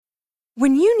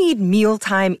When you need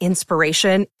mealtime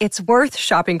inspiration, it's worth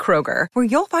shopping Kroger, where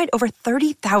you'll find over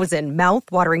 30,000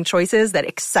 mouth-watering choices that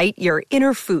excite your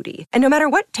inner foodie. And no matter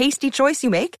what tasty choice you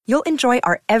make, you'll enjoy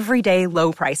our everyday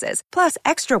low prices, plus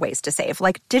extra ways to save,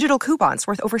 like digital coupons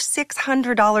worth over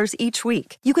 $600 each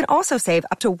week. You can also save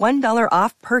up to $1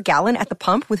 off per gallon at the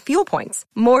pump with fuel points.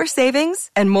 More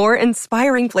savings and more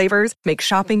inspiring flavors make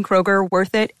shopping Kroger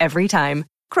worth it every time.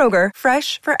 Kroger,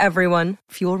 fresh for everyone.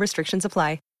 Fuel restrictions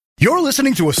apply. You're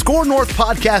listening to a Score North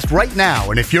podcast right now,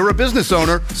 and if you're a business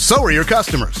owner, so are your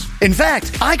customers. In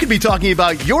fact, I could be talking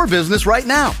about your business right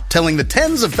now, telling the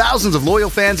tens of thousands of loyal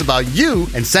fans about you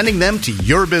and sending them to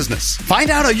your business. Find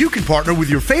out how you can partner with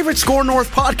your favorite Score North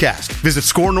podcast. Visit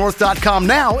scorenorth.com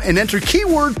now and enter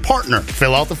keyword partner.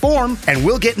 Fill out the form, and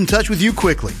we'll get in touch with you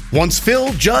quickly. Once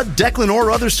Phil, Judd, Declan, or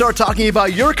others start talking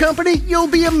about your company, you'll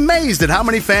be amazed at how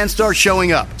many fans start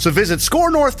showing up. So visit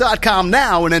scorenorth.com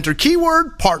now and enter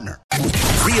keyword partner.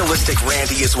 Realistic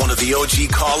Randy is one of the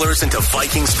OG callers into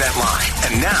Vikings Vent Line.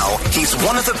 And now he's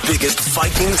one of the biggest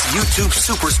Vikings YouTube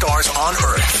superstars on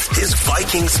earth. His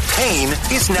Vikings pain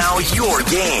is now your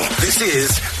game. This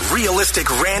is Realistic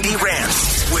Randy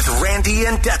Rants with Randy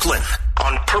and Declan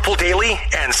on Purple Daily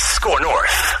and Score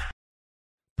North.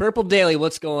 Purple Daily,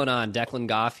 what's going on? Declan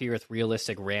Goff here with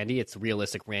Realistic Randy. It's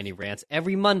Realistic Randy Rants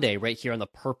every Monday right here on the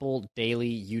Purple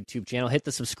Daily YouTube channel. Hit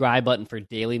the subscribe button for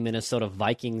daily Minnesota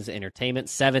Vikings entertainment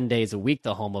 7 days a week.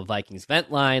 The home of Vikings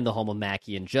Vent Line, the home of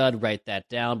Mackie and Judd. Write that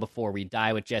down. Before We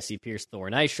Die with Jesse Pierce,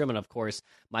 Thor Nystrom, and of course,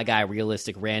 my guy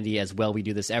Realistic Randy as well. We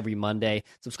do this every Monday.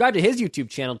 Subscribe to his YouTube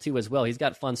channel too as well. He's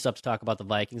got fun stuff to talk about the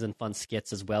Vikings and fun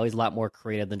skits as well. He's a lot more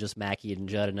creative than just Mackie and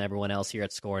Judd and everyone else here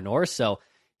at Score North. So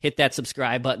hit that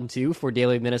subscribe button, too, for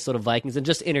daily Minnesota Vikings and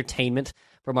just entertainment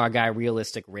from our guy,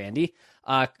 Realistic Randy.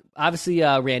 Obviously,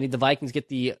 Randy, the Vikings get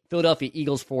the Philadelphia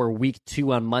Eagles for Week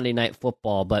 2 on Monday Night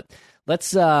Football. But let's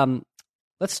start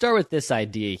with this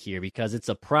idea here because it's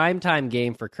a primetime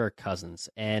game for Kirk Cousins.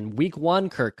 And Week 1,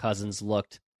 Kirk Cousins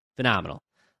looked phenomenal.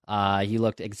 He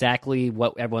looked exactly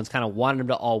what everyone's kind of wanted him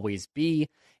to always be.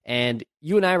 And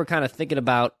you and I were kind of thinking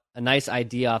about a nice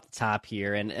idea off the top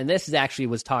here. And this is actually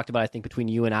was talked about, I think, between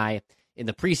you and I in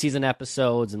the preseason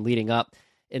episodes and leading up,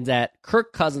 in that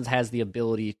Kirk Cousins has the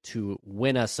ability to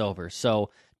win us over. So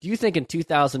do you think in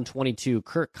 2022,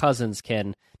 Kirk Cousins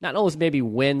can not only maybe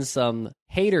win some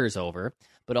haters over,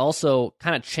 but also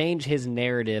kind of change his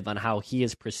narrative on how he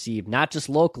is perceived, not just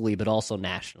locally, but also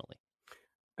nationally?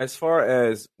 As far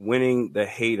as winning the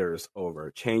haters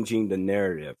over, changing the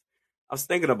narrative, I was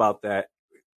thinking about that.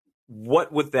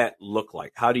 What would that look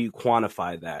like? How do you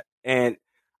quantify that? And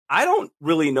I don't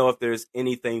really know if there's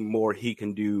anything more he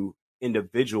can do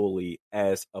individually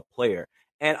as a player.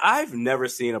 And I've never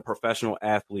seen a professional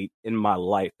athlete in my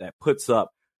life that puts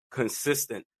up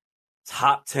consistent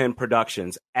top 10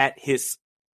 productions at his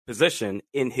position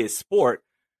in his sport,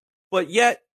 but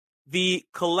yet the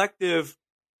collective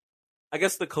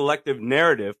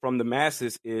narrative from the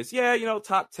masses is,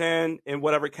 top 10 in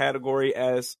whatever category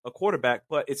as a quarterback,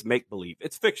 but it's make-believe.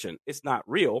 It's fiction. It's not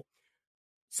real.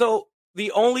 So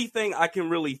the only thing I can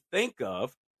really think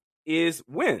of is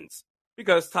wins,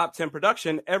 because top 10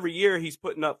 production, every year he's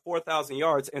putting up 4,000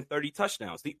 yards and 30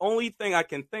 touchdowns. The only thing I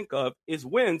can think of is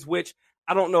wins, which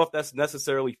I don't know if that's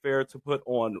necessarily fair to put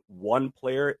on one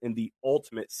player in the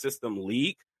ultimate system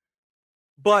league.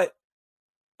 But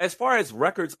as far as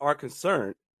records are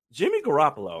concerned, Jimmy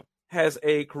Garoppolo has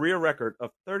a career record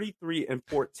of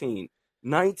 33-14,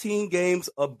 19 games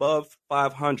above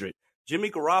 500. Jimmy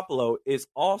Garoppolo is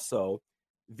also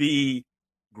the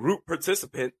group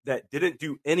participant that didn't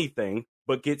do anything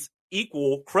but gets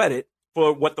equal credit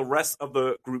for what the rest of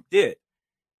the group did.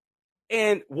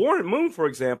 And Warren Moon, for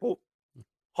example,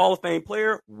 Hall of Fame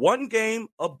player, 1 game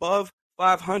above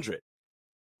 500.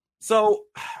 So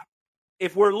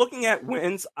if we're looking at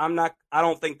wins, I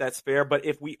don't think that's fair. But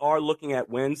if we are looking at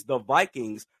wins, the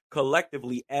Vikings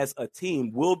collectively as a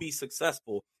team will be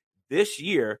successful this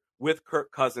year with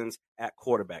Kirk Cousins at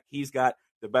quarterback. He's got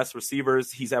the best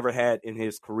receivers he's ever had in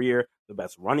his career, the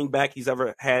best running back he's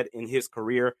ever had in his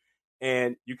career.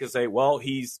 And you can say, well,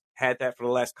 he's had that for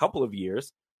the last couple of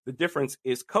years. The difference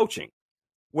is coaching.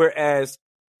 Whereas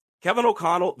Kevin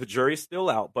O'Connell, the jury's still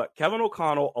out, but Kevin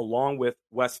O'Connell, along with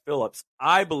Wes Phillips,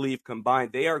 I believe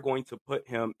combined, they are going to put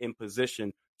him in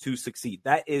position to succeed.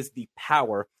 That is the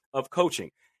power of coaching.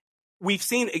 We've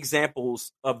seen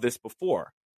examples of this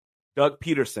before. Doug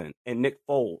Peterson and Nick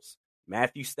Foles,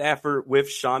 Matthew Stafford with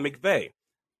Sean McVay.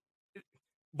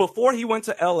 Before he went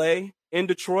to LA in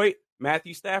Detroit,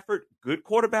 Matthew Stafford, good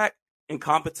quarterback,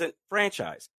 incompetent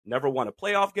franchise. Never won a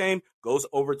playoff game, goes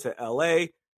over to LA,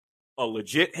 a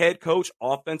legit head coach,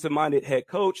 offensive-minded head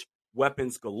coach,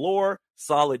 weapons galore,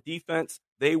 solid defense,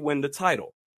 they win the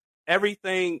title.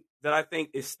 Everything that I think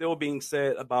is still being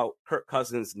said about Kirk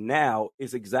Cousins now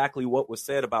is exactly what was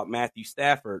said about Matthew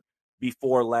Stafford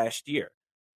before last year.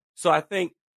 So I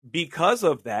think because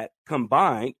of that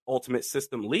combined Ultimate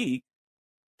System League,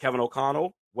 Kevin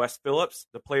O'Connell, Wes Phillips,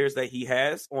 the players that he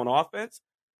has on offense,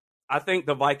 I think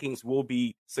the Vikings will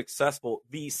be successful.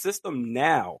 The system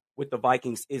now with the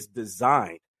Vikings is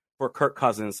designed for Kirk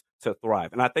Cousins to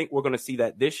thrive. And I think we're going to see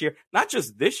that this year. Not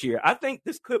just this year. I think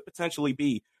this could potentially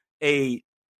be a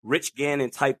Rich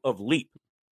Gannon type of leap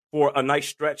for a nice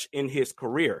stretch in his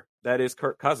career. That is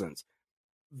Kirk Cousins.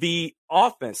 The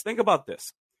offense, think about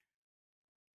this.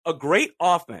 A great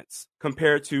offense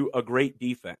compared to a great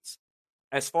defense.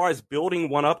 As far as building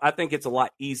one up, I think it's a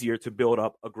lot easier to build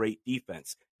up a great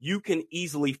defense. You can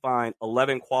easily find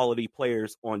 11 quality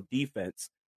players on defense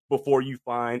before you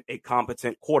find a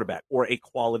competent quarterback or a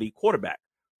quality quarterback.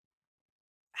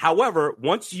 However,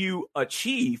 once you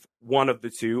achieve one of the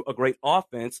two, a great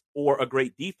offense or a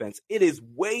great defense, it is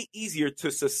way easier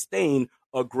to sustain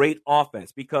a great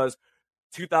offense because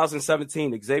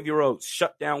 2017, Xavier Rhodes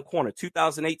shut down corner.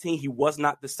 2018, he was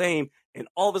not the same. And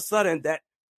all of a sudden,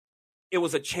 it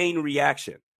was a chain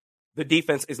reaction. The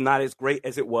defense is not as great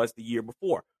as it was the year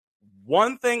before.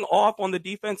 One thing off on the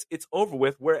defense, it's over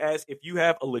with. Whereas if you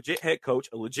have a legit head coach,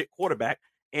 a legit quarterback,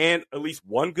 and at least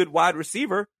one good wide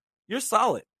receiver, you're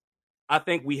solid. I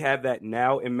think we have that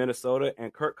now in Minnesota,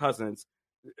 and Kirk Cousins,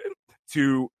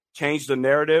 to change the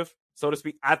narrative, so to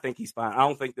speak, I think he's fine. I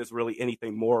don't think there's really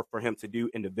anything more for him to do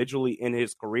individually in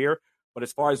his career. But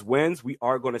as far as wins, we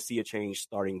are going to see a change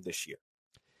starting this year.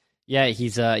 Yeah,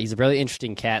 he's a really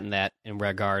interesting cat in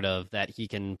regard of that he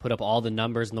can put up all the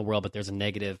numbers in the world, but there's a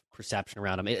negative perception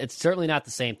around him. It's certainly not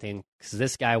the same thing because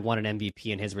this guy won an MVP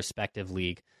in his respective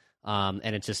league,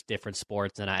 and it's just different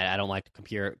sports. And I don't like to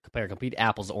compare complete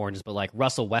apples to oranges, but like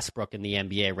Russell Westbrook in the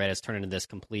NBA, right, has turned into this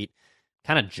complete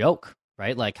kind of joke,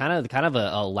 right? Like kind of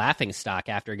a laughing stock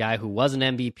after a guy who was an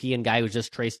MVP and guy who's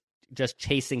just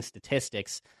chasing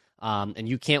statistics. And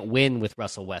you can't win with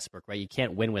Russell Westbrook, right? You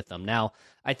can't win with them. Now,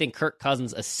 I think Kirk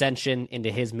Cousins' ascension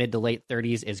into his mid to late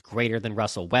 30s is greater than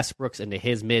Russell Westbrook's into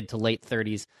his mid to late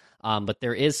 30s. But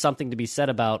there is something to be said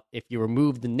about if you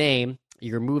remove the name,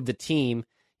 you remove the team,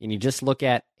 and you just look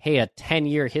at, hey, a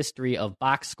 10-year history of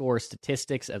box score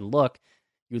statistics, and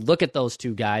you look at those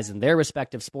two guys in their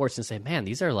respective sports and say, man,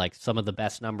 these are like some of the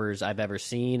best numbers I've ever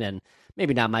seen, and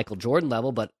maybe not Michael Jordan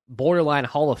level, but borderline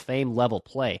Hall of Fame level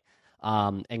play.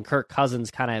 And Kirk Cousins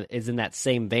kind of is in that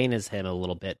same vein as him a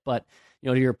little bit. But,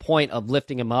 to your point of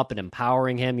lifting him up and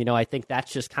empowering him, I think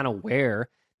that's just kind of where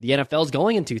the NFL is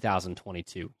going in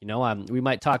 2022. We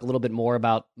might talk a little bit more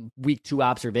about week 2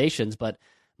 observations, but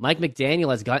Mike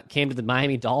McDaniel came to the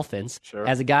Miami Dolphins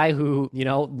as a guy who,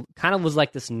 kind of was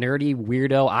like this nerdy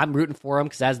weirdo. I'm rooting for him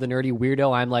because as the nerdy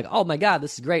weirdo, I'm like, oh my God,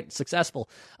 this is great, successful.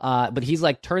 But he's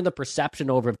like turned the perception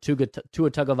over of Tua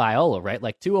Tagovailoa, right?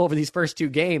 Like Tua over these first 2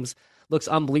 games looks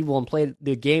unbelievable and played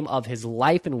the game of his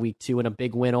life in week 2 in a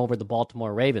big win over the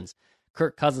Baltimore Ravens.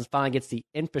 Kirk Cousins finally gets the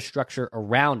infrastructure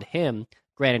around him.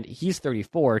 Granted, he's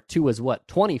 34. Tua's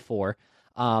 24.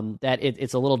 That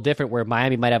it's a little different where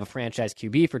Miami might have a franchise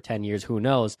QB for 10 years, who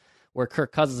knows, where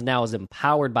Kirk Cousins now is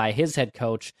empowered by his head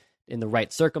coach in the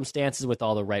right circumstances with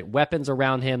all the right weapons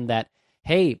around him that,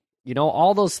 hey,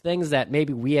 all those things that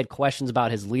maybe we had questions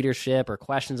about his leadership or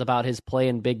questions about his play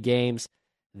in big games,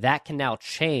 that can now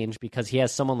change because he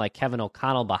has someone like Kevin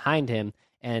O'Connell behind him,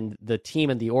 and the team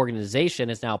and the organization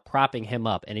is now propping him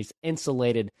up, and he's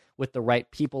insulated with the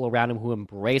right people around him who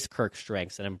embrace Kirk's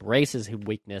strengths and embraces his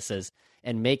weaknesses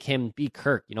and make him be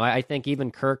Kirk. I think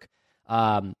even Kirk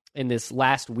in this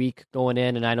last week going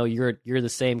in, and I know you're the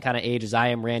same kind of age as I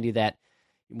am, Randy, that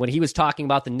when he was talking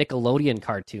about the Nickelodeon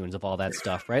cartoons of all that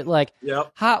stuff, right? Like,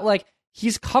 yep.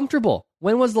 He's comfortable.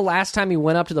 When was the last time he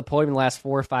went up to the podium in the last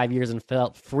 4 or 5 years and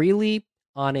felt freely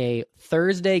on a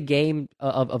Thursday game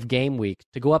of game week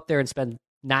to go up there and spend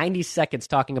 90 seconds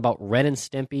talking about Ren and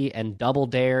Stimpy and Double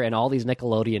Dare and all these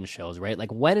Nickelodeon shows, right?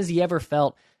 Like, when has he ever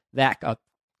felt that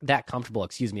comfortable?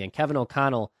 And Kevin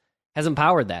O'Connell has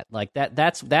empowered that. Like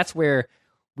that's where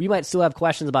we might still have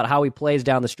questions about how he plays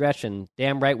down the stretch, and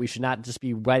damn right we should not just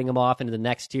be writing him off into the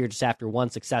next tier just after one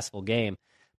successful game.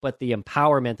 But the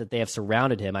empowerment that they have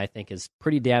surrounded him, I think, is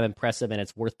pretty damn impressive, and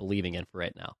it's worth believing in for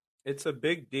right now. It's a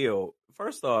big deal.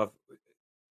 First off,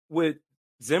 would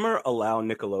Zimmer allow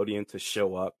Nickelodeon to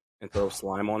show up and throw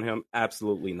slime on him?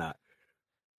 Absolutely not.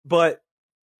 But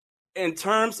in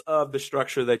terms of the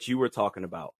structure that you were talking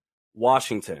about,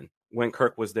 Washington, when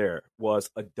Kirk was there,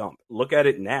 was a dump. Look at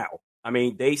it now. I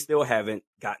mean, they still haven't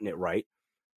gotten it right.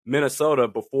 Minnesota,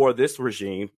 before this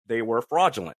regime, they were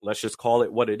fraudulent. Let's just call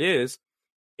it what it is.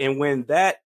 And when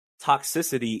that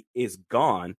toxicity is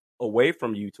gone away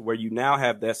from you to where you now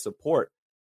have that support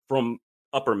from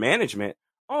upper management,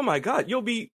 oh my God, you'll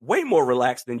be way more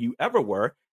relaxed than you ever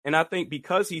were. And I think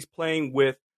because he's playing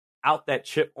without that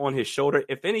chip on his shoulder,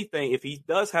 if anything, if he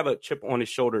does have a chip on his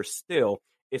shoulder still,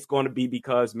 it's going to be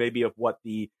because maybe of what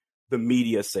the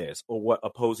media says or what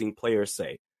opposing players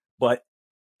say. But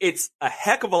it's a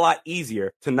heck of a lot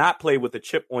easier to not play with a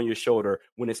chip on your shoulder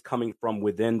when it's coming from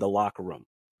within the locker room,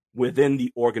 within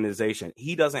the organization.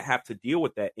 He doesn't have to deal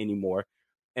with that anymore.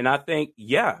 And I think,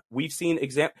 yeah, we've seen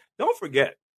Don't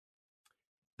forget,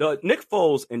 the Nick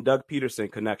Foles and Doug Peterson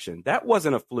connection, that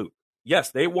wasn't a fluke.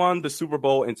 Yes, they won the Super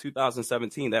Bowl in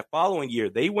 2017. That following year,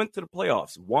 they went to the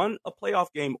playoffs, won a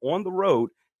playoff game on the road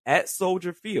at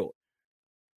Soldier Field.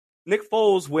 Nick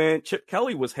Foles, when Chip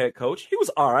Kelly was head coach, he was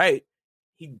all right.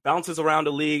 He bounces around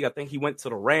the league. I think he went to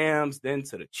the Rams, then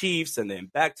to the Chiefs, and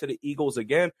then back to the Eagles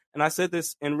again. And I said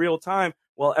this in real time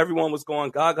while everyone was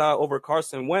going gaga over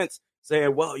Carson Wentz,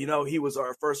 saying, well, he was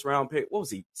our first-round pick. What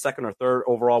was he, second or third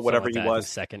overall, whatever he was?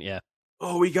 Second, yeah.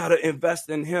 Oh, we got to invest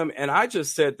in him. And I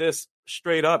just said this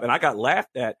straight up, and I got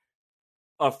laughed at.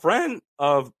 A friend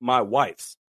of my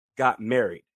wife's got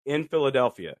married in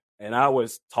Philadelphia, and I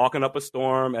was talking up a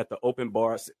storm at the open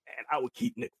bar, and I would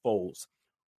keep Nick Foles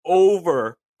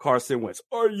over Carson Wentz.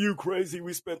 Are you crazy?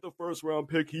 We spent the first round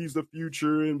pick. He's the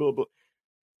future and blah, blah.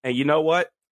 And you know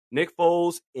what? Nick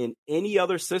Foles in any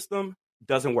other system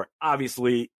doesn't work.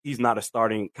 Obviously, he's not a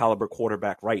starting caliber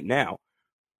quarterback right now,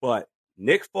 but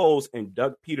Nick Foles and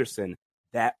Doug Peterson,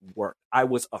 that worked. I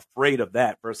was afraid of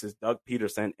that versus Doug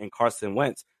Peterson and Carson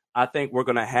Wentz. I think we're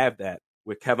going to have that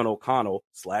with Kevin O'Connell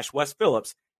 / Wes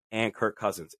Phillips and Kirk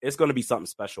Cousins. It's going to be something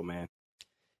special, man.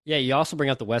 Yeah, you also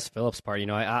bring up the Wes Phillips part.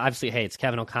 Obviously, hey, it's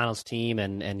Kevin O'Connell's team,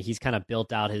 and he's kind of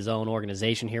built out his own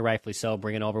organization here, rightfully so,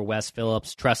 bringing over Wes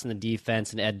Phillips, trusting the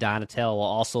defense, and Ed Donatel, while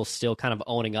also still kind of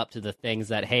owning up to the things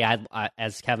that, hey, I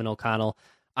as Kevin O'Connell,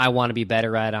 I want to be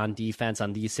better at on defense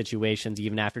on these situations,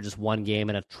 even after just one game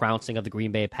and a trouncing of the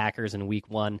Green Bay Packers in Week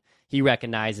 1. He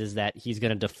recognizes that he's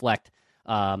going to deflect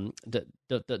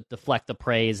the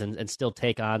praise and still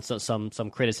take on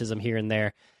some criticism here and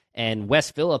there. And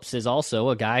Wes Phillips is also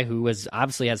a guy who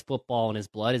obviously has football in his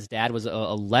blood. His dad was a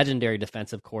legendary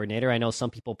defensive coordinator. I know some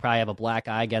people probably have a black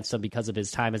eye against him because of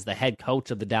his time as the head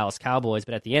coach of the Dallas Cowboys,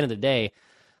 but at the end of the day,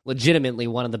 legitimately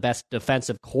one of the best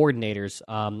defensive coordinators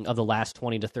of the last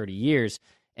 20 to 30 years.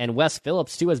 And Wes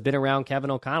Phillips, too, has been around Kevin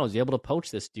O'Connell. He's able to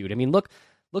poach this dude. I mean, look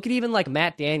at even like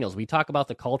Matt Daniels. We talk about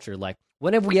the culture. Like,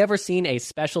 when have we ever seen a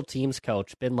special teams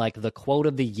coach been like the quote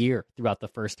of the year throughout the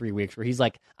first 3 weeks where he's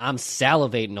like, I'm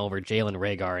salivating over Jalen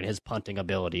Reagor and his punting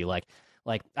ability.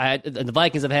 The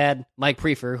Vikings have had Mike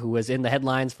Prefer, who was in the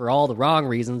headlines for all the wrong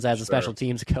reasons as a special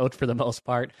teams coach for the most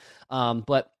part.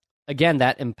 But again,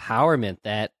 that empowerment,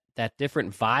 that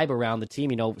different vibe around the team.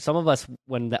 Some of us,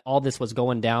 when all this was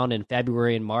going down in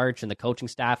February and March and the coaching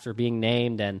staffs were being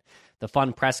named and the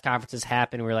fun press conferences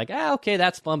happened, we were like, okay,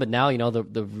 that's fun. But now,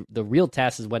 the real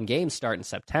test is when games start in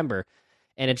September,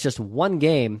 and it's just one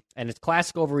game, and it's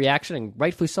classic overreaction, and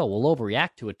rightfully so. We'll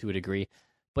overreact to it to a degree.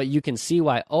 But you can see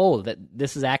why, that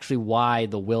this is actually why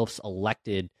the Wilfs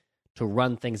elected to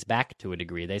run things back to a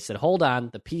degree. They said, hold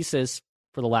on, the pieces,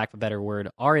 for the lack of a better word,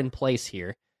 are in place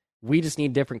here. We just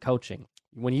need different coaching.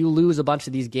 When you lose a bunch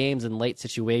of these games in late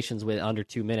situations with under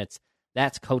 2 minutes,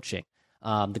 that's coaching.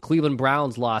 The Cleveland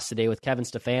Browns lost today with Kevin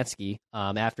Stefanski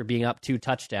after being up 2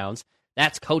 touchdowns.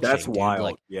 That's coaching. That's dude.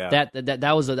 wild. Yeah.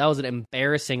 That was an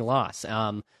embarrassing loss.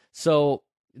 So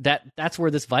that's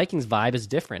where this Vikings vibe is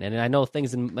different. And I know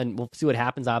things, and we'll see what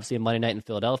happens, obviously, in Monday night in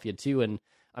Philadelphia, too. And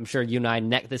I'm sure you and I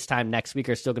this time next week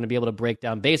are still going to be able to break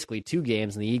down basically 2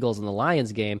 games in the Eagles and the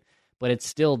Lions game. But it's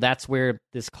still, that's where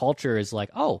this culture is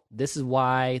like, this is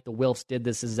why the Wilfs did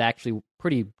this. This is actually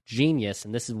pretty genius,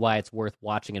 and this is why it's worth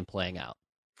watching and playing out.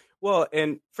 Well,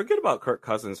 and forget about Kirk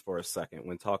Cousins for a second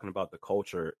when talking about the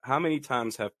culture. How many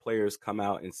times have players come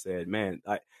out and said, man,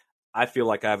 I feel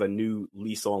like I have a new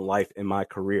lease on life in my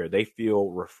career. They feel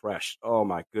refreshed. Oh,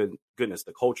 my goodness,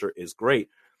 the culture is great.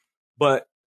 But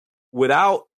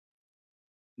not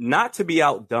to be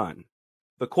outdone,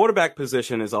 the quarterback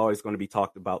position is always going to be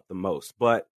talked about the most.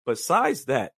 But besides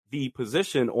that, the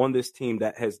position on this team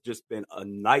that has just been a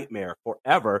nightmare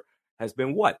forever has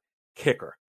been what?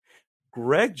 Kicker.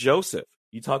 Greg Joseph.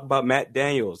 You talk about Matt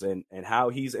Daniels and how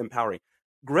he's empowering.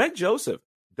 Greg Joseph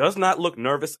does not look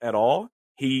nervous at all.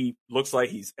 He looks like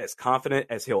he's as confident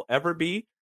as he'll ever be.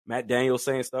 Matt Daniels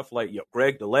saying stuff like,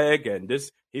 Greg the leg, and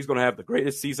he's going to have the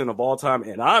greatest season of all time.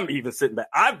 And I'm even sitting back.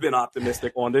 I've been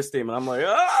optimistic on this team, and I'm like,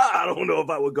 I don't know if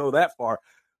I would go that far.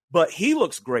 But he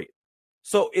looks great.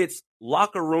 So it's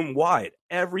locker room wide.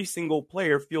 Every single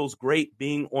player feels great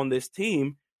being on this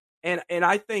team. And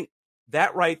I think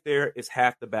that right there is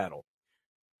half the battle.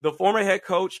 The former head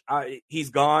coach,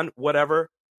 he's gone, whatever.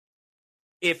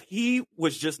 If he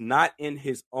was just not in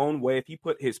his own way, if he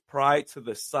put his pride to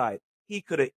the side, he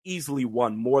could have easily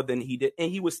won more than he did,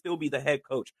 and he would still be the head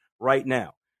coach right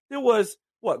now. There was,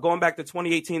 going back to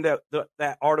 2018,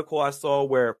 that article I saw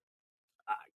where,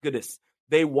 goodness,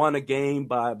 they won a game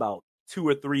by about 2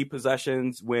 or 3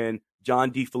 possessions when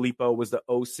John DeFilippo was the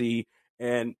OC,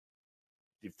 and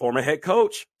the former head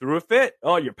coach threw a fit.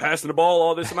 Oh, you're passing the ball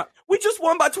all this amount. We just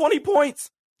won by 20 points.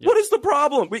 Yep. What is the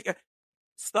problem?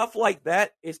 Stuff like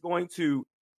that is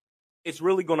it's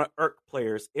really going to irk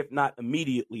players, if not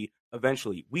immediately,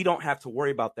 eventually. We don't have to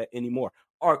worry about that anymore.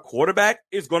 Our quarterback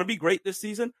is going to be great this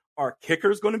season. Our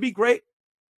kicker is going to be great.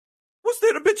 What's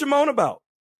there to bitch and moan about?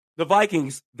 The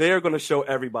Vikings, they're going to show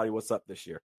everybody what's up this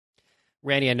year.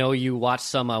 Randy, I know you watched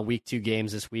some week 2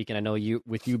 games this week, and I know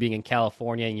with you being in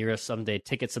California and you're a Sunday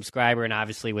Ticket subscriber, and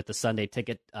obviously with the Sunday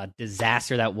Ticket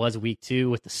disaster that was week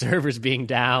 2 with the servers being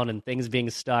down and things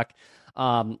being stuck.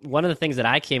 One of the things that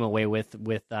I came away with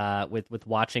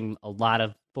watching a lot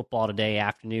of football today,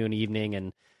 afternoon,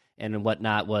 evening, and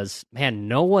whatnot was, man,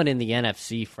 no one in the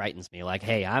NFC frightens me. Like,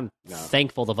 hey, I'm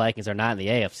thankful the Vikings are not in the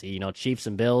AFC. Chiefs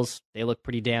and Bills, they look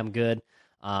pretty damn good.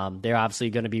 They're obviously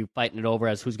going to be fighting it over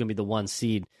as who's going to be the 1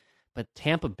 seed. But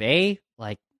Tampa Bay,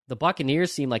 like the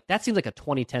Buccaneers seems like a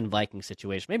 2010 Vikings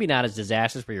situation. Maybe not as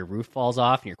disastrous where your roof falls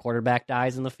off and your quarterback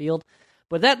dies in the field.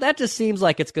 But that just seems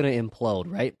like it's going to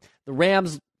implode, right? The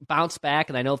Rams bounce back,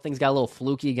 and I know things got a little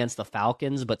fluky against the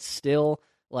Falcons, but still,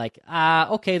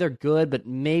 okay, they're good, but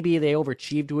maybe they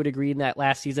overachieved to a degree in that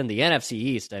last season. The NFC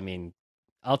East, I mean,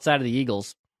 outside of the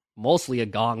Eagles, mostly a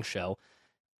gong show.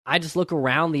 I just look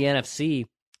around the NFC,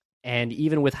 and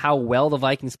even with how well the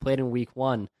Vikings played in week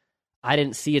 1, I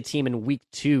didn't see a team in week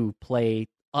 2 play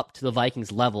up to the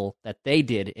Vikings level that they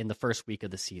did in the first week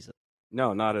of the season.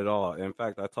 No, not at all. In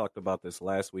fact, I talked about this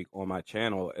last week on my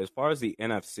channel. As far as the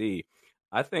NFC,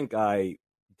 I think I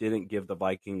didn't give the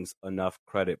Vikings enough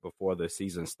credit before the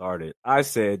season started. I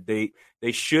said they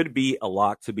should be a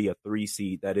lock to be a 3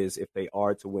 seed. That is, if they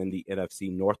are to win the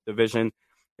NFC North Division.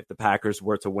 If the Packers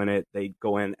were to win it, they'd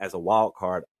go in as a wild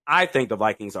card. I think the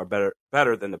Vikings are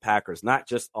better than the Packers, not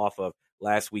just off of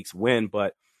last week's win,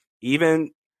 but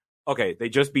even, okay, they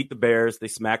just beat the Bears. They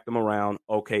smacked them around.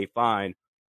 Okay, fine.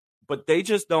 But they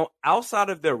just don't, outside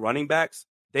of their running backs,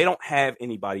 they don't have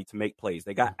anybody to make plays.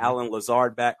 They got Alan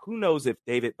Lazard back. Who knows if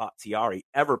David Bakhtiari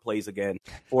ever plays again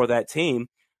for that team.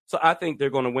 So I think they're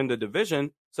going to win the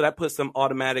division. So that puts them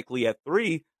automatically at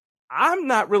 3. I'm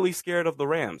not really scared of the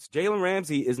Rams. Jalen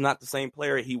Ramsey is not the same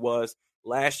player he was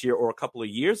last year or a couple of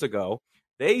years ago.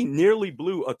 They nearly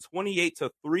blew a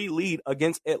 28-3 lead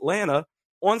against Atlanta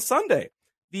on Sunday.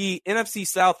 The NFC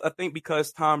South, I think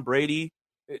because Tom Brady,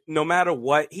 no matter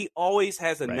what, he always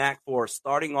has a knack for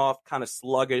starting off kind of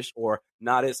sluggish or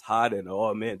not as hot. And,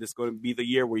 oh, man, this is going to be the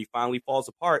year where he finally falls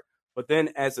apart. But then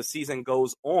as the season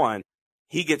goes on,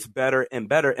 he gets better and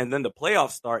better. And then the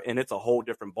playoffs start, and it's a whole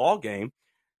different ball game.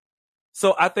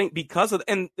 So I think because of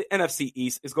and the NFC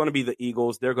East is going to be the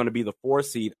Eagles, they're going to be the 4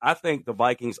 seed. I think the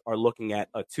Vikings are looking at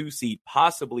a 2 seed,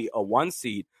 possibly a 1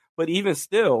 seed. But even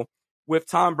still, with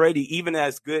Tom Brady, even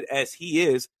as good as he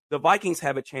is, the Vikings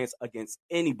have a chance against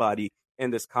anybody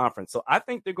in this conference. So I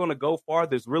think they're going to go far.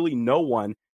 There's really no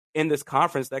one in this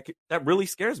conference that really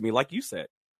scares me, like you said.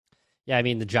 Yeah, I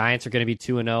mean, the Giants are going to be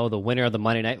 2-0. The winner of the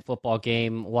Monday Night Football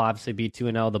game will obviously be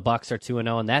 2-0. The Bucs are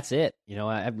 2-0, and that's it.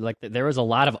 There was a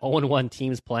lot of 0-1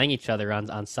 teams playing each other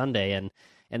on Sunday, and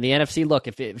the NFC. Look,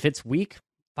 if it's weak,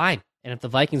 fine. And if the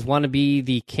Vikings want to be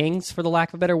the kings, for the lack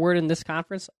of a better word, in this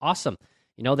conference, awesome.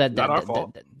 Not our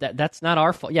fault. That's not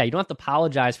our fault. Yeah, you don't have to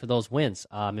apologize for those wins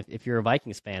if you're a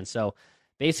Vikings fan. So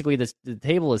basically, the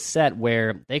table is set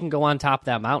where they can go on top of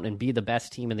that mountain and be the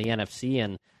best team in the NFC,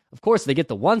 and of course, they get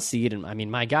the 1 seed, and I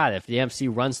mean, my God, if the NFC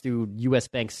runs through U.S.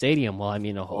 Bank Stadium, well, I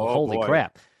mean, holy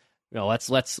crap! Let's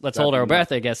hold our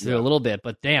breath, I guess, a little bit.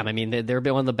 But damn, I mean, they're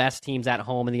one of the best teams at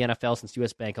home in the NFL since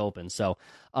U.S. Bank opened. So,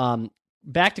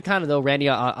 back to kind of though, Randy,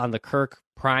 on the Kirk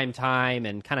prime time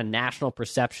and kind of national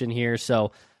perception here.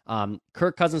 So,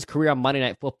 Kirk Cousins' career on Monday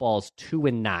Night Football is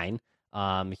 2-9.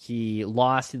 He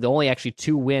lost. The only actually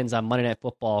 2 wins on Monday Night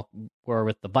Football were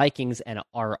with the Vikings and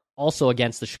are also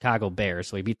against the Chicago Bears.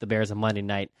 So he beat the Bears on Monday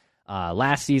night,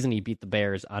 last season. He beat the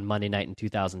Bears on Monday night in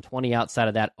 2020. Outside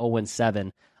of that,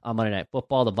 0-7 on Monday Night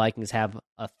Football. The Vikings have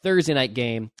a Thursday night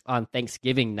game on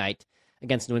Thanksgiving night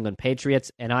against New England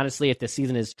Patriots. And honestly, if the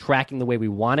season is tracking the way we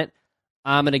want it,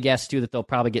 I'm going to guess, too, that they'll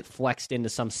probably get flexed into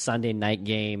some Sunday night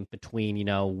game between,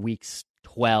 weeks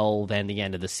 12 and the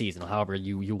end of the season, however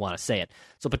you want to say it.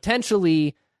 So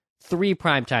potentially 3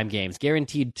 primetime games,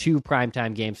 guaranteed 2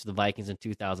 primetime games for the Vikings in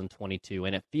 2022.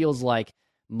 And it feels like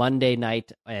Monday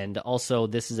night, and also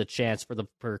this is a chance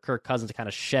for Kirk Cousins to kind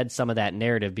of shed some of that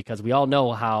narrative, because we all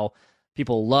know how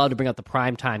people love to bring up the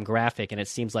primetime graphic, and it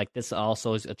seems like this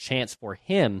also is a chance for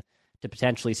him to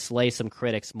potentially slay some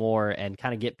critics more and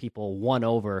kind of get people won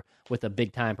over with a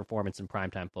big-time performance in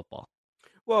primetime football.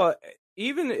 Well,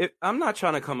 even if I'm not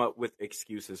trying to come up with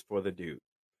excuses for the dude,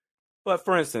 but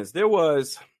for instance, there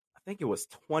was, I think it was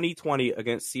 2020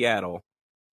 against Seattle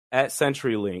at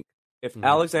CenturyLink. If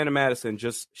Alexander Mattison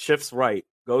just shifts right,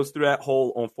 goes through that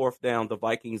hole on 4th down, the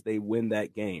Vikings, they win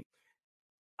that game.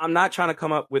 I'm not trying to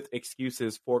come up with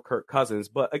excuses for Kirk Cousins,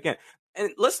 but again,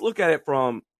 and let's look at it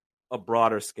from a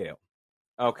broader scale.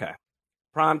 Okay,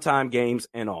 primetime games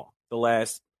and all. The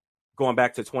last, going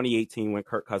back to 2018 when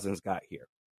Kirk Cousins got here.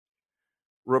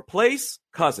 Replace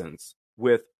Cousins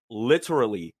with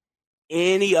literally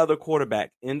any other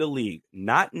quarterback in the league,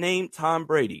 not named Tom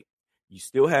Brady. You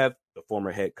still have the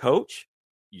former head coach.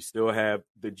 You still have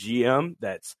the GM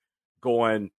that's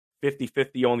going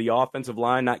 50-50 on the offensive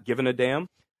line, not giving a damn.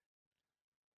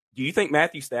 Do you think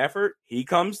Matthew Stafford, he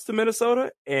comes to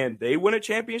Minnesota and they win a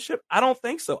championship? I don't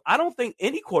think so. I don't think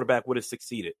any quarterback would have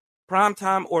succeeded,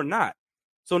 primetime or not.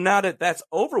 So now that that's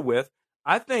over with,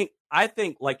 I think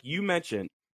like you mentioned,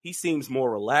 he seems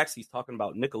more relaxed. He's talking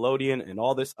about Nickelodeon and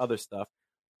all this other stuff.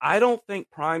 I don't think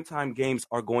primetime games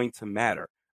are going to matter.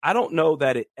 I don't know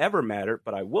that it ever mattered,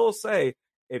 but I will say,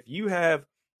 if you have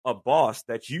a boss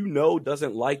that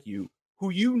doesn't like you,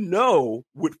 who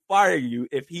would fire you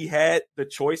if he had the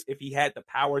choice, if he had the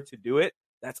power to do it,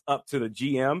 that's up to the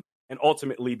GM. And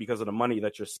ultimately, because of the money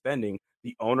that you're spending,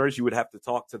 the owners, you would have to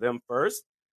talk to them first.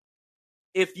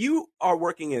 If you are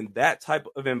working in that type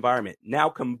of environment, now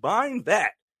combine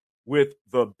that with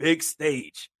the big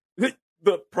stage,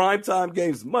 the primetime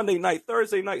games, Monday night,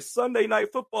 Thursday night, Sunday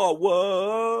night football,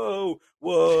 whoa,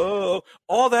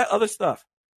 all that other stuff.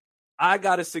 I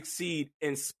got to succeed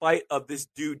in spite of this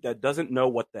dude that doesn't know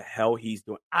what the hell he's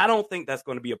doing. I don't think that's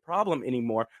going to be a problem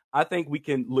anymore. I think we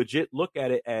can legit look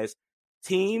at it as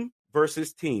team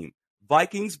versus team,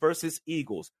 Vikings versus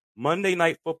Eagles, Monday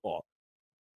night football.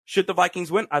 Should the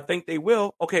Vikings win? I think they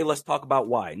will. Okay, let's talk about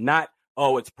why. Not,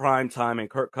 it's prime time and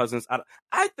Kirk Cousins.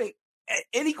 I think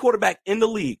any quarterback in the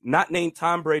league, not named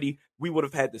Tom Brady, we would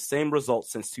have had the same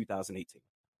results since 2018.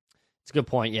 It's a good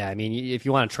point. Yeah, I mean, if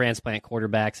you want to transplant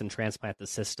quarterbacks and transplant the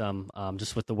system,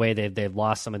 just with the way they've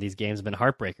lost some of these games, have been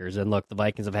heartbreakers. And look, the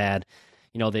Vikings have had,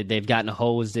 they've gotten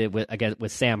hosed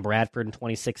with Sam Bradford in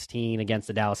 2016 against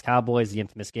the Dallas Cowboys, the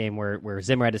infamous game where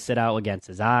Zimmer had to sit out against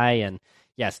his eye, and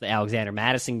yes, the Alexander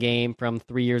Mattison game from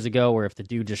 3 years ago, where if the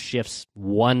dude just shifts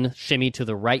one shimmy to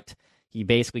the right, he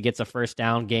basically gets a first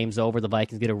down. Game's over. The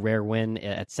Vikings get a rare win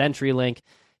at CenturyLink.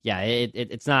 Yeah,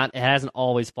 it hasn't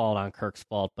always fallen on Kirk's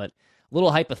fault, but little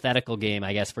hypothetical game,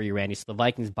 I guess, for you, Randy. So the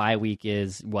Vikings bye week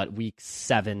is week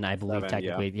 7, I believe,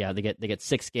 technically. Yeah, they get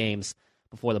 6 games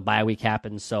before the bye week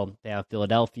happens. So they have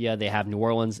Philadelphia, they have New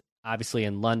Orleans, obviously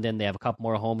in London. They have a couple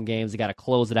more home games. They got to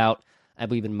close it out, I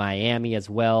believe, in Miami as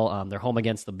well. They're home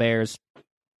against the Bears.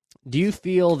 Do you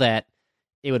feel that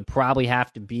it would probably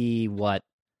have to be like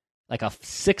a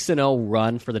 6-0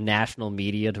 run for the national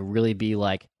media to really be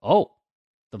like, oh,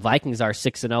 the Vikings are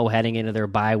 6-0 heading into their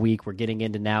bye week. We're getting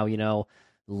into now,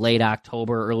 late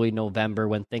October, early November,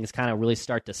 when things kind of really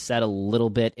start to set a little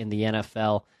bit in the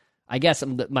NFL. I guess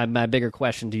my bigger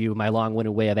question to you, my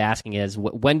long-winded way of asking is,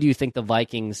 when do you think the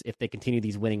Vikings, if they continue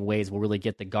these winning ways, will really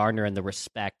get the garner and the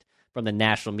respect from the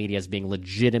national media as being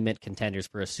legitimate contenders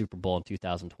for a Super Bowl in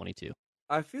 2022?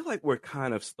 I feel like we're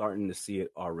kind of starting to see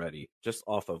it already, just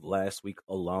off of last week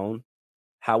alone.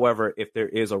 However, if there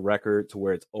is a record to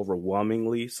where it's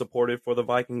overwhelmingly supported for the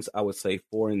Vikings, I would say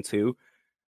 4-2.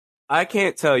 I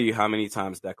can't tell you how many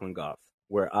times, Declan Goff,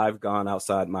 where I've gone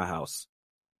outside my house.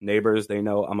 Neighbors, they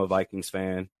know I'm a Vikings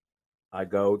fan. I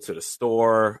go to the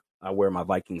store. I wear my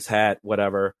Vikings hat,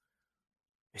 whatever.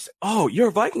 They say, "Oh, you're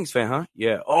a Vikings fan, huh?"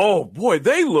 Yeah. "Oh, boy,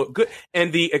 they look good."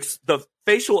 And the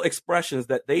facial expressions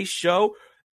that they show,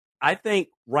 I think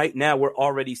right now we're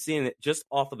already seeing it just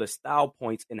off of the style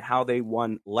points and how they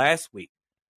won last week.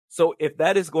 So if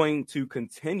that is going to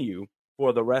continue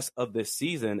for the rest of this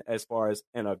season, as far as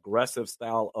an aggressive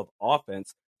style of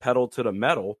offense, pedal to the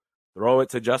metal, throw it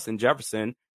to Justin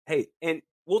Jefferson, hey, and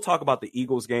we'll talk about the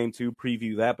Eagles game too,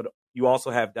 preview that, but you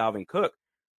also have Dalvin Cook.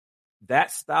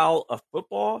 That style of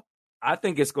football, I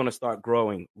think it's going to start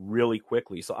growing really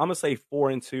quickly. So I'm going to say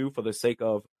 4-2 for the sake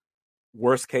of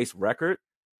worst case record.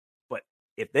 But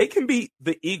if they can beat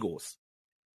the Eagles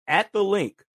at the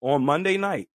Link on Monday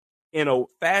night in a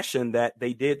fashion that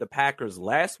they did the Packers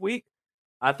last week,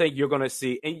 I think you're going to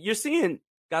see, and you're seeing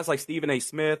guys like Stephen A.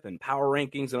 Smith and power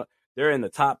rankings, and they're in the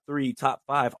top 3, top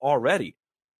 5 already.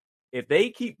 If they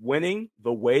keep winning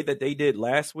the way that they did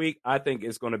last week, I think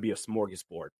it's going to be a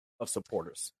smorgasbord of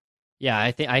supporters. Yeah,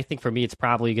 I think for me it's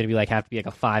probably going to be have to be a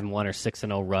 5-1 or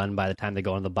 6-0 run by the time they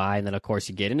go into the bye, and then of course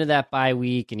you get into that bye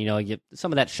week, and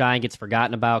some of that shine gets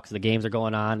forgotten about because the games are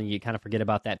going on, and you kind of forget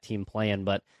about that team playing.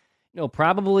 But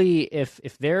probably if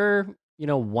they're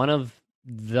one of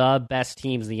the best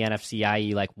teams in the NFC,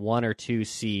 i.e. 1 or 2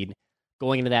 seed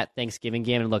going into that Thanksgiving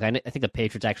game, and look, I think the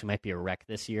Patriots actually might be a wreck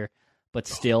this year, but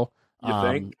still, you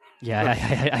think?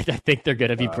 Yeah, I think they're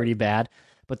going to be pretty bad.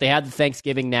 But they had the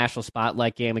Thanksgiving National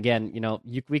Spotlight game. Again,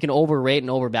 we can overrate and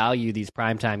overvalue these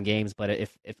primetime games, but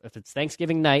if it's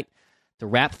Thanksgiving night to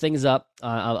wrap things up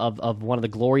of one of the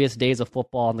glorious days of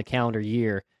football in the calendar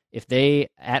year, if they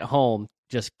at home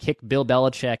just kick Bill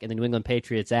Belichick and the New England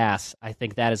Patriots' ass, I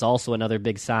think that is also another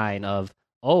big sign of,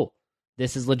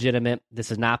 this is legitimate. This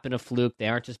has not been a fluke. They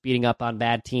aren't just beating up on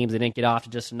bad teams. They didn't get off to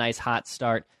just a nice hot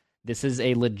start. This is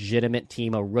a legitimate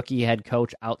team. A rookie head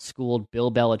coach outschooled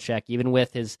Bill Belichick, even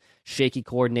with his shaky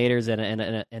coordinators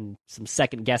and some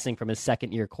second guessing from his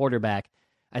second-year quarterback.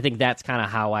 I think that's kind of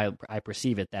how I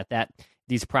perceive it, that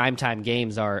these primetime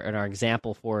games are an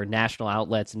example for national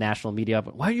outlets, national media.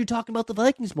 Why are you talking about the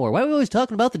Vikings more? Why are we always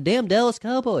talking about the damn Dallas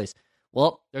Cowboys?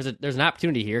 Well, there's an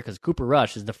opportunity here because Cooper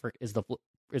Rush is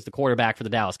the quarterback for the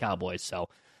Dallas Cowboys. So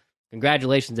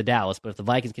congratulations to Dallas. But if the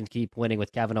Vikings can keep winning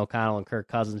with Kevin O'Connell and Kirk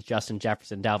Cousins, Justin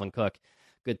Jefferson, Dalvin Cook,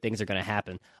 good things are going to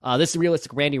happen. This is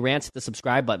Realistic Randy Rants. Hit the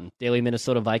subscribe button. Daily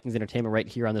Minnesota Vikings Entertainment right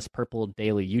here on this Purple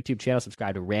Daily YouTube channel.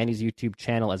 Subscribe to Randy's YouTube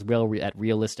channel as well at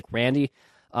Realistic Randy.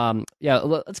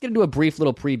 Let's get into a brief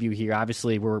little preview here.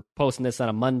 Obviously, we're posting this on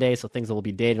a Monday, so things will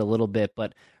be dated a little bit.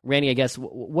 But, Randy, I guess,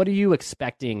 what are you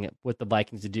expecting with the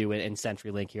Vikings to do in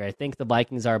CenturyLink here? I think the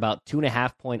Vikings are about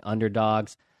 2.5-point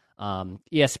underdogs.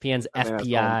 ESPN's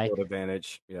FPI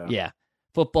advantage. Yeah.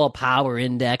 Football Power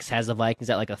Index has the Vikings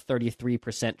at a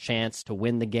 33% chance to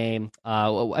win the game.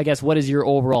 I guess, what is your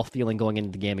overall feeling going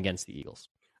into the game against the Eagles?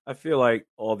 I feel like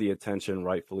all the attention,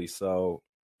 rightfully so,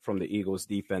 from the Eagles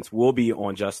defense will be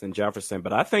on Justin Jefferson.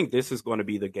 But I think this is going to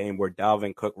be the game where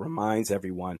Dalvin Cook reminds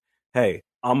everyone, hey,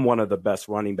 I'm one of the best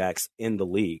running backs in the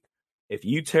league. If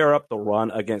you tear up the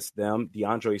run against them,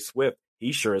 DeAndre Swift,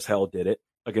 he sure as hell did it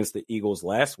against the Eagles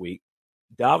last week.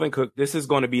 Dalvin Cook, this is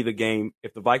going to be the game.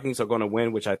 If the Vikings are going to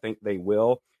win, which I think they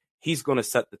will, he's going to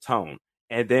set the tone.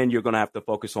 And then you're going to have to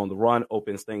focus on the run,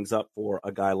 opens things up for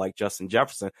a guy like Justin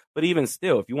Jefferson. But even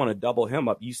still, if you want to double him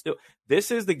up,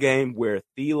 this is the game where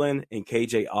Thielen and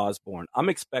KJ Osborne, I'm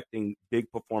expecting big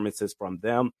performances from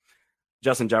them.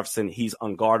 Justin Jefferson, he's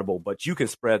unguardable, but you can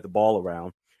spread the ball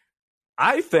around.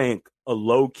 I think a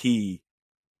low-key,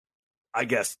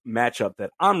 matchup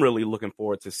that I'm really looking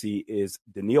forward to see is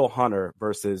Danielle Hunter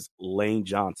versus Lane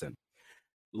Johnson.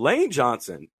 Lane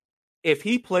Johnson, if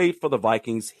he played for the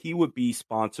Vikings, he would be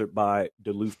sponsored by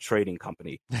Duluth Trading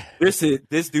Company. This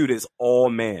dude is all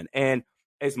man. And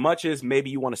as much as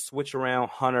maybe you want to switch around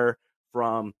Hunter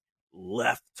from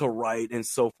left to right and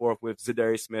so forth with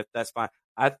Zadarius Smith, that's fine.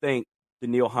 I think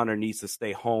Danielle Hunter needs to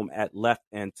stay home at left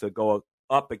end to go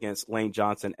up against Lane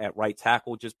Johnson at right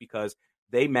tackle just because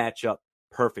they match up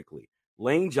perfectly.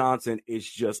 Lane Johnson is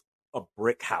just a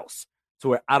brick house to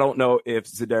where I don't know if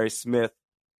Zadarius Smith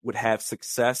would have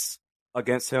success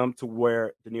against him to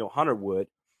where Danielle Hunter would.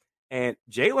 And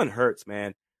Jalen Hurts,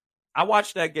 man, I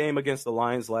watched that game against the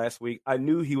Lions last week. I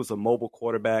knew he was a mobile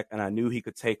quarterback and I knew he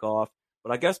could take off.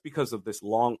 But I guess because of this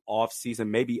long off season,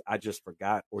 maybe I just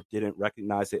forgot or didn't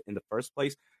recognize it in the first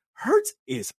place. Hurts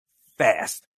is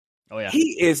fast. Oh, yeah.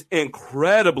 He is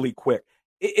incredibly quick.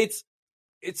 It's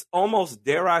almost,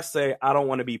 dare I say, I don't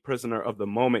want to be prisoner of the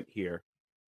moment here.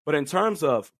 But in terms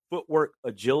of footwork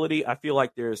agility, I feel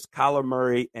like there's Kyler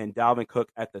Murray and Dalvin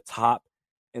Cook at the top.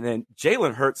 And then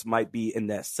Jalen Hurts might be in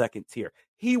that second tier.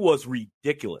 He was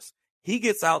ridiculous. He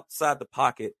gets outside the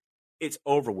pocket, it's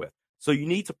over with. So you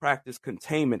need to practice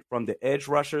containment from the edge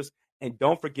rushers. And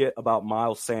don't forget about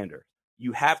Miles Sanders.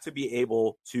 You have to be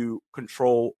able to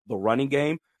control the running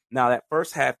game. Now, that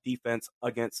first half defense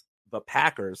against the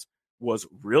Packers was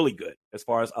really good as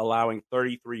far as allowing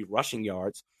 33 rushing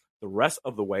yards. The rest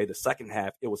of the way, the second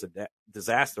half, it was a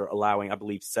disaster, allowing, I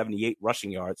believe, 78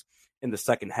 rushing yards in the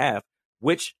second half.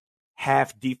 which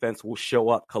half defense will show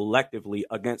up collectively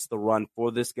against the run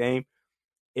for this game.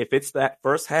 If it's that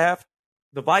first half,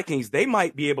 the Vikings, they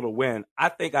might be able to win. I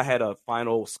think I had a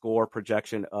final score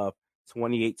projection of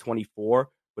 28-24,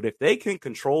 but if they can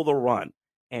control the run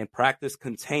and practice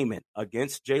containment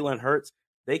against Jalen Hurts,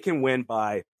 they can win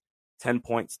by 10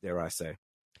 points, dare I say.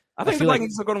 I think the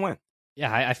Vikings are going to win.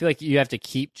 Yeah, I feel like you have to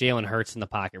keep Jalen Hurts in the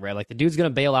pocket, right? Like the dude's going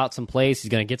to bail out some plays. He's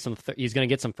going to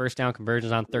get some first down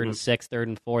conversions on 3rd and 6, 3rd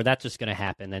and 4. That's just going to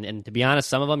happen. And to be honest,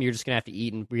 some of them you're just going to have to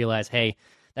eat and realize, hey,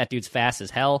 that dude's fast as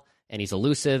hell, and he's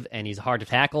elusive, and he's hard to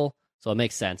tackle. So it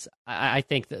makes sense. I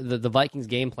think the Vikings'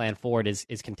 game plan for it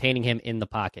is containing him in the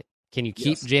pocket. Can you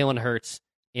keep Jalen Hurts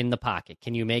in the pocket?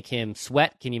 Can you make him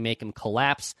sweat? Can you make him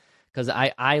collapse? Because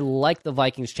I like the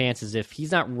Vikings' chances if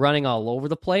he's not running all over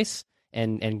the place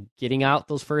and getting out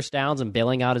those first downs and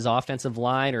bailing out his offensive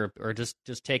line or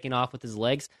just taking off with his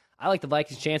legs. I like the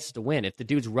Vikings' chances to win. If the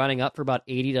dude's running up for about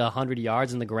 80 to 100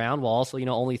 yards in the ground while also,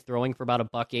 only throwing for about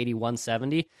 $180,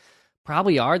 170,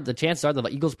 the chances are the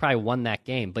Eagles probably won that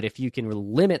game. But if you can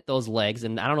limit those legs,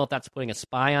 and I don't know if that's putting a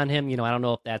spy on him, I don't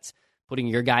know if that's putting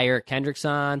your guy Eric Kendricks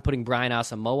on, putting Brian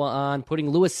Asamoah on, putting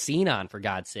Lewis Cine on, for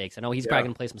God's sakes. I know he's probably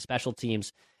going to play some special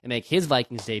teams and make his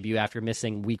Vikings debut after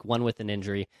missing week 1 with an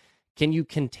injury. Can you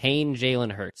contain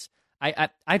Jalen Hurts?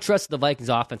 I trust the Vikings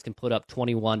offense can put up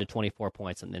 21 to 24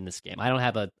 points in this game. I don't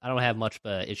have much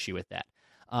of an issue with that.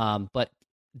 But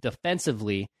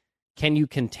defensively, can you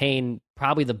contain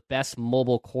probably the best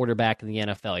mobile quarterback in the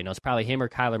NFL? It's probably him or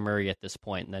Kyler Murray at this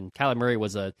point. And then Kyler Murray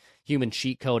was a human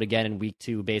cheat code again in week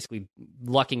 2, basically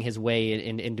lucking his way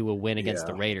into a win against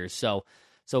the Raiders. So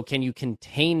can you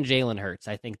contain Jalen Hurts?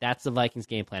 I think that's the Vikings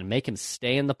game plan. Make him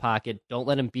stay in the pocket. Don't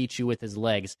let him beat you with his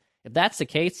legs. If that's the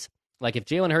case, like if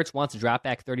Jalen Hurts wants to drop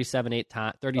back 37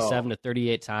 to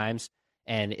 38 times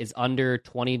and is under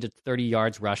 20 to 30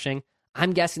 yards rushing,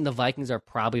 I'm guessing the Vikings are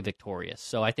probably victorious.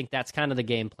 So I think that's kind of the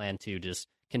game plan too. Just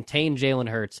contain Jalen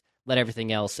Hurts, let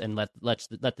everything else, and let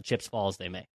the chips fall as they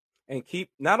may. And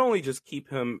not only just keep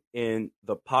him in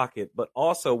the pocket, but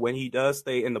also when he does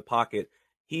stay in the pocket,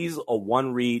 he's a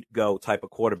one read go type of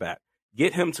quarterback.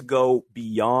 Get him to go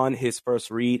beyond his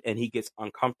first read and he gets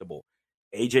uncomfortable.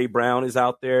 A.J. Brown is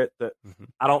out there.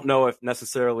 I don't know if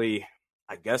necessarily,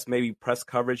 I guess maybe press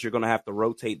coverage, you're going to have to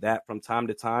rotate that from time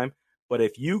to time. But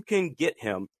if you can get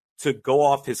him to go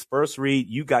off his first read,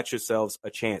 you got yourselves a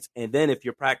chance. And then if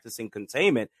you're practicing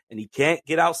containment and he can't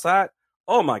get outside,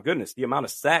 oh my goodness, the amount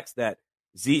of sacks that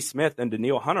Z. Smith and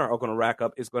Danielle Hunter are going to rack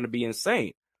up is going to be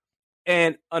insane.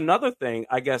 And another thing,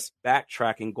 I guess,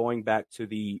 backtracking, going back to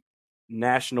the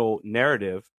national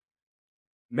narrative,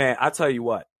 man, I tell you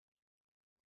what,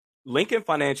 Lincoln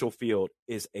Financial Field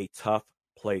is a tough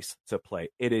place to play.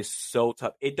 It is so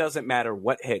tough. It doesn't matter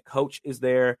what head coach is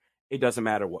there. It doesn't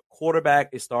matter what quarterback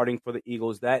is starting for the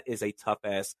Eagles. That is a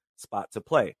tough-ass spot to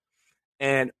play.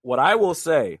 And what I will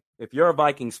say, if you're a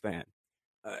Vikings fan,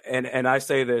 and I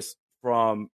say this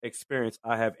from experience,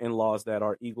 I have in-laws that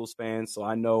are Eagles fans, so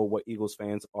I know what Eagles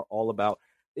fans are all about.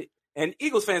 And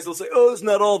Eagles fans will say, oh, it's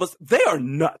not all of us. They are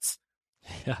nuts.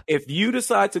 Yeah. If you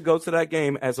decide to go to that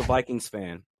game as a Vikings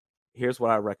fan, here's what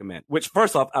I recommend. Which,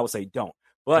 first off, I would say don't.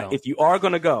 But if you are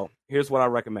going to go, here's what I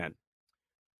recommend.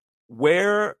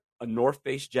 Wear a North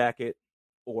Face jacket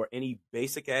or any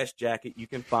basic-ass jacket you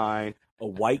can find, a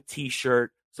white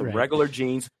T-shirt, some regular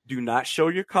jeans. Do not show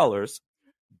your colors.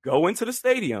 Go into the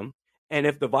stadium, and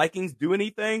if the Vikings do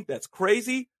anything that's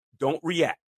crazy, don't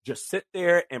react. Just sit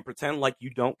there and pretend like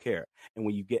you don't care. And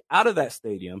when you get out of that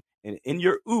stadium and in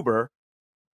your Uber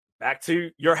back to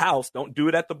your house, don't do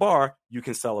it at the bar, you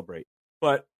can celebrate.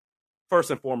 But first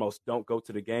and foremost, don't go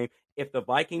to the game. If the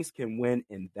Vikings can win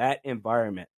in that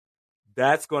environment,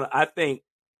 I think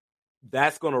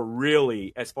that's going to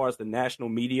really, as far as the national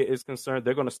media is concerned,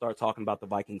 they're going to start talking about the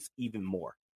Vikings even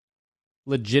more.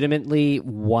 Legitimately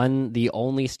won the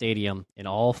only stadium in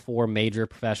all 4 major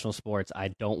professional sports I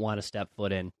don't want to step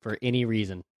foot in for any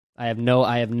reason. I have no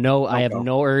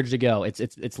urge to go.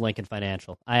 It's Lincoln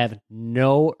Financial. I have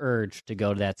no urge to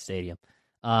go to that stadium.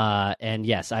 And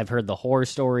yes, I've heard the horror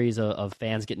stories of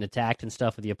fans getting attacked and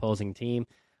stuff with the opposing team.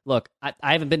 Look, I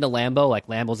haven't been to Lambeau. Like,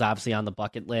 Lambeau's obviously on the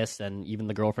bucket list, and even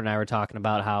the girlfriend and I were talking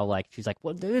about how, like, she's like,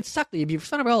 well, it sucked. You're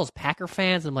surrounded by all those Packer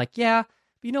fans. I'm like, yeah,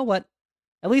 but you know what?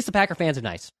 At least the Packer fans are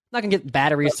nice. I'm not going to get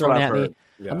batteries thrown at me.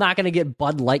 Yeah. I'm not going to get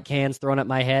Bud Light cans thrown at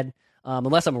my head,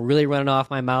 unless I'm really running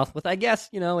off my mouth. With, I guess,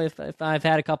 if I've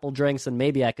had a couple drinks, then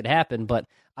maybe that could happen. But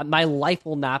my life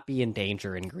will not be in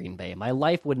danger in Green Bay. My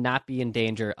life would not be in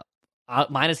danger,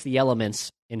 minus the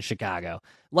elements, in Chicago.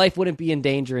 Life wouldn't be in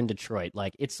danger in Detroit.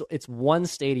 Like, it's one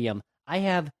stadium I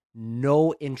have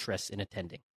no interest in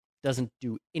attending. doesn't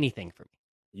do anything for me.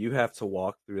 You have to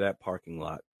walk through that parking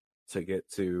lot to get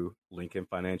to Lincoln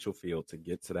Financial Field, to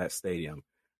get to that stadium,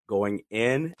 going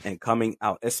in and coming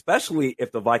out, especially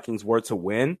if the Vikings were to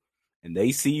win and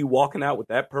they see you walking out with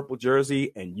that purple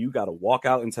jersey and you got to walk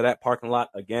out into that parking lot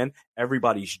again.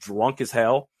 Everybody's drunk as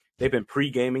hell. They've been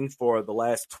pre-gaming for the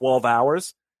last 12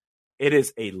 hours. It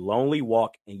is a lonely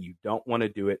walk and you don't want to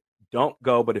do it. Don't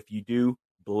go, but if you do,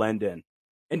 blend in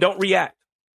and don't react.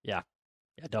 Yeah,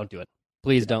 don't do it.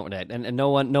 Please don't. And no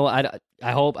one, I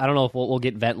hope, I don't know if we'll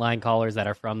get vent line callers that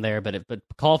are from there, but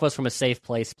call us from a safe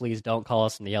place. Please don't call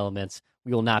us in the elements.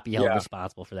 We will not be held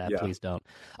responsible for that. Yeah. Please don't.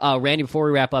 Randy, before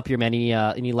we wrap up here, man,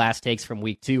 any last takes from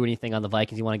week 2 or anything on the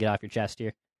Vikings you want to get off your chest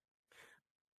here?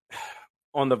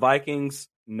 On the Vikings,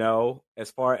 no.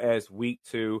 As far as week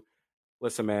 2,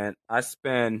 listen, man, I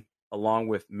spend, along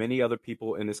with many other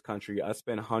people in this country, I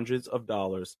spend hundreds of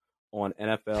dollars on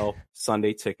NFL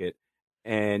Sunday Ticket.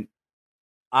 And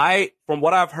from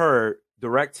what I've heard,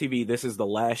 DirecTV, this is the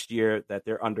last year that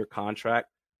they're under contract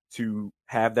to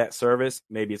have that service.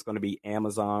 Maybe it's going to be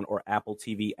Amazon or Apple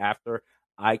TV after.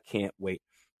 I can't wait.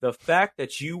 The fact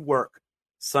that you work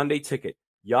Sunday Ticket,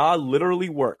 y'all literally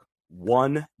work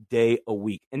 1 day a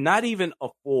week, and not even a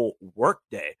full work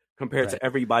day compared to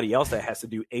everybody else that has to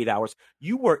do 8 hours.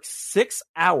 You work 6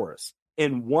 hours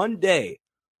in 1 day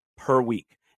per week,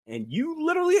 and you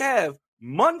literally have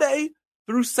Monday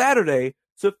through Saturday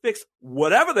to fix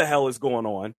whatever the hell is going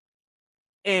on.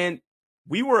 And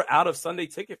we were out of Sunday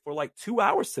Ticket for like 2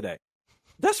 hours today.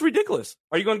 That's ridiculous.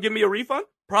 Are you going to give me a refund?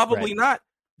 Probably not.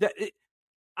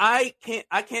 I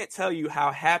can't tell you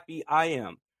how happy I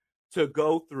am to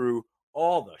go through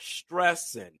all the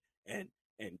stress and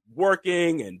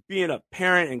working and being a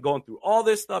parent and going through all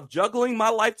this stuff, juggling my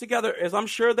life together, as I'm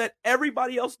sure that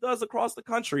everybody else does across the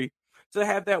country, to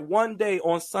have that 1 day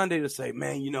on Sunday to say,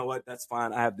 man, you know what? That's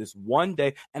fine. I have this 1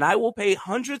 day and I will pay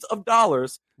hundreds of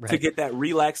dollars to get that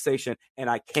relaxation. And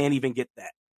I can't even get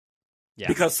that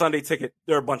because Sunday Ticket,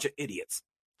 they're a bunch of idiots.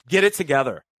 Get it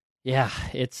together. Yeah,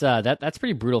 it's that's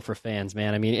pretty brutal for fans,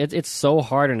 man. I mean, it's so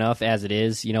hard enough as it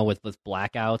is, with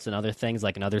blackouts and other things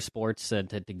like in other sports to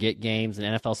get games,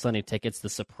 and NFL Sunday Ticket's the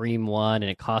supreme one, and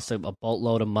it costs a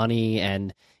boatload of money.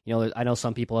 And I know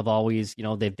some people have always,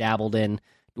 they've dabbled in,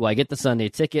 do I get the Sunday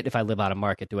Ticket if I live out of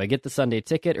market? Do I get the Sunday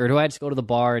Ticket, or do I just go to the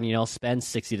bar and spend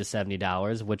 $60 to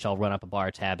 $70, which I'll run up a bar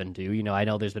tab and do? I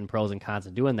know there's been pros and cons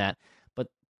in doing that, but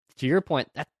to your point,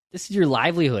 this is your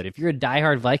livelihood. If you're a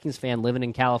diehard Vikings fan living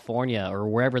in California or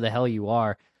wherever the hell you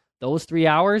are, those 3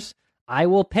 hours, I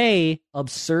will pay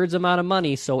absurd amount of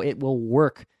money so it will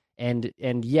work. And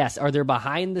yes, are there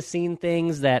behind the scene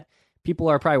things that people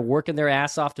are probably working their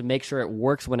ass off to make sure it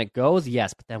works when it goes?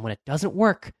 Yes, but then when it doesn't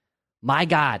work, my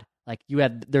God,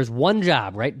 there's one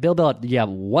job, right? Bill Belichick, you have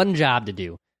one job to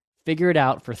do. Figure it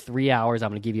out for 3 hours.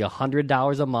 I'm going to give you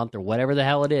 $100 a month or whatever the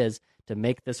hell it is to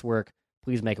make this work.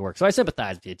 Please make it work. So I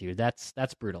sympathize with you, dude. That's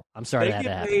brutal. I'm sorry that had to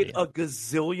happen. They get paid a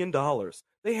gazillion dollars.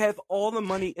 They have all the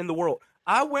money in the world.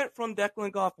 I went from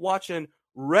Declan Goff watching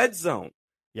Red Zone,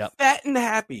 fat and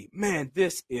happy. Man,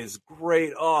 this is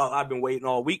great. Oh, I've been waiting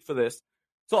all week for this.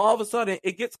 So all of a sudden,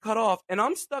 it gets cut off, and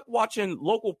I'm stuck watching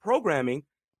local programming.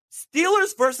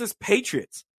 Steelers versus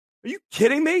Patriots. Are you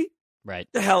kidding me? Right.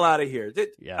 Get the hell out of here.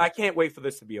 I can't wait for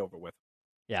this to be over with.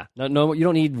 Yeah. No, you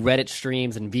don't need Reddit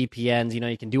streams and VPNs.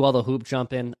 You can do all the hoop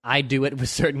jumping. I do it with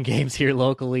certain games here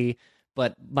locally.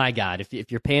 But my God, if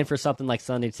you're paying for something like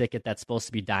Sunday Ticket that's supposed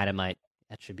to be dynamite,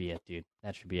 that should be it, dude.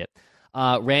 That should be it.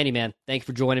 Randy, man, thank you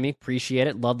for joining me. Appreciate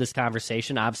it. Love this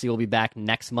conversation. Obviously, we'll be back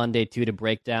next Monday, too, to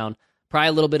break down probably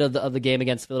a little bit of the game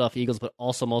against Philadelphia Eagles, but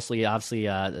also mostly, obviously,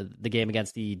 the game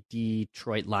against the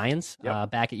Detroit Lions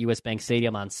back at US Bank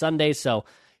Stadium on Sunday. So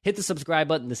hit the subscribe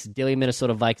button. This is Daily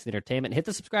Minnesota Vikings Entertainment. Hit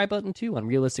the subscribe button, too, on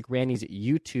Realistic Randy's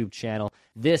YouTube channel.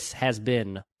 This has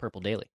been Purple Daily.